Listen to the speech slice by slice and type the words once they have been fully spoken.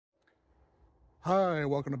Hi,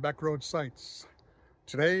 welcome to Backroad Sights.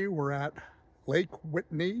 Today we're at Lake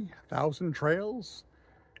Whitney, Thousand Trails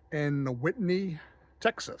in Whitney,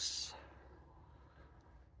 Texas.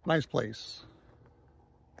 Nice place.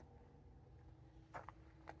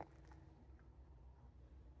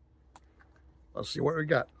 Let's see what we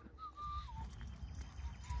got.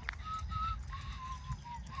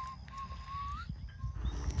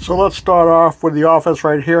 So let's start off with the office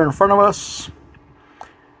right here in front of us.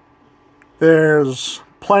 There's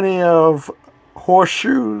plenty of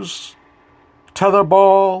horseshoes,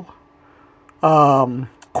 tetherball,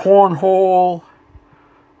 cornhole.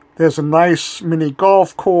 There's a nice mini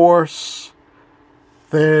golf course.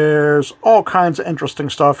 There's all kinds of interesting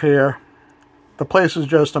stuff here. The place is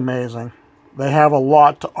just amazing. They have a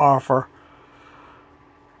lot to offer.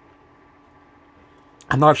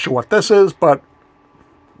 I'm not sure what this is, but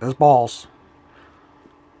there's balls.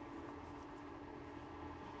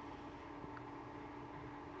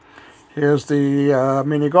 Here's the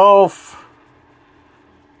mini golf.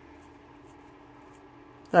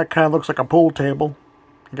 That kind of looks like a pool table.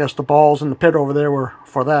 I guess the balls in the pit over there were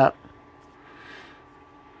for that.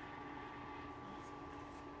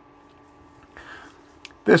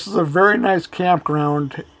 This is a very nice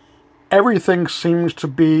campground. Everything seems to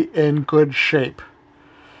be in good shape.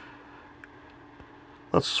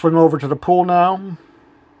 Let's swing over to the pool now.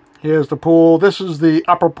 Here's the pool. This is the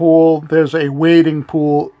upper pool. There's a wading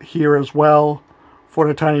pool here as well for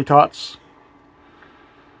the tiny tots.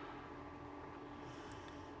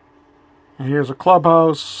 And here's a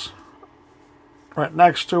clubhouse right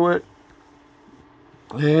next to it.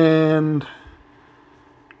 And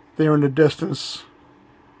there in the distance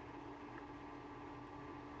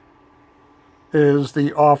is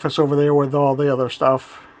the office over there with all the other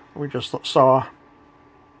stuff we just saw.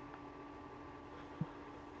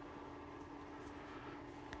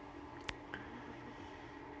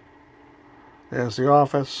 There's the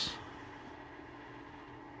office.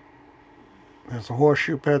 There's the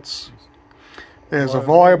horseshoe pits. There's a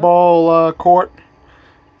volleyball court.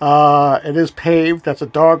 It is paved. That's a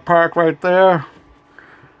dog park right there.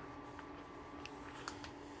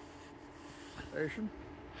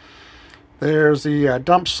 There's the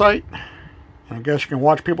dump site. And I guess you can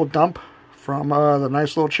watch people dump from the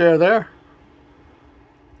nice little chair there.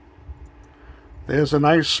 There's a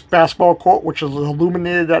nice basketball court which is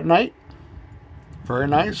illuminated at night. Very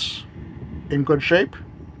nice. In good shape.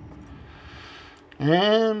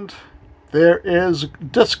 And there is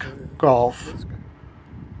disc golf.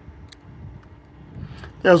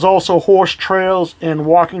 There's also horse trails and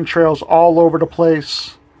walking trails all over the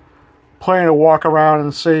place. Plenty to walk around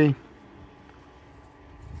and see.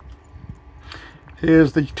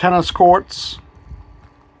 Here's the tennis courts.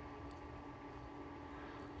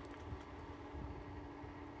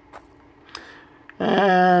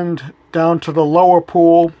 And down to the lower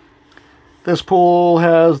pool. This pool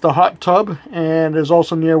has the hot tub and is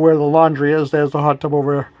also near where the laundry is. There's the hot tub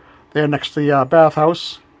over there next to the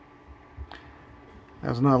bathhouse.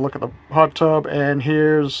 There's another look at the hot tub, and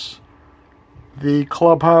here's the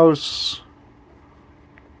clubhouse.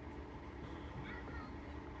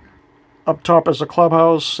 Up top is the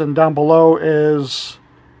clubhouse, and down below is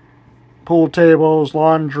pool tables,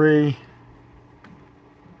 laundry,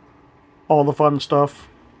 all the fun stuff.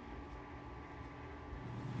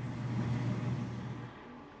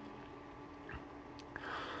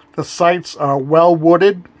 The sites are well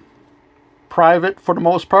wooded, private for the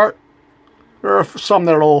most part. There are some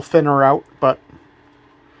that are a little thinner out, but...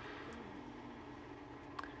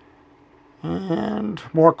 And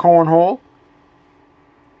more cornhole.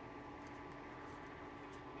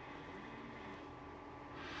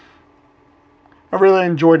 I really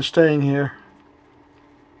enjoyed staying here.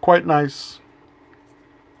 Quite nice.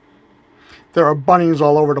 There are bunnies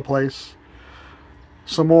all over the place.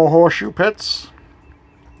 Some more horseshoe pits.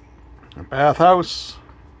 A bathhouse.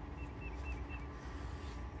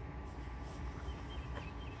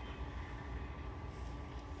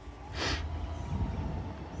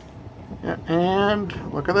 Yeah,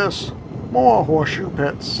 and look at this. More horseshoe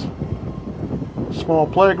pits. Small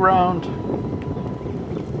playground.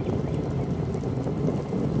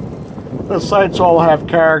 The sites all have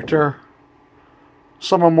character.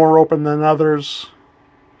 Some are more open than others.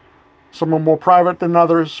 Some are more private than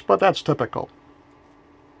others, but that's typical.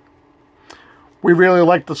 We really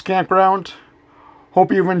like this campground.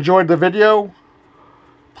 Hope you've enjoyed the video.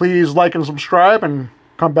 Please like and subscribe and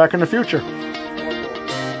come back in the future.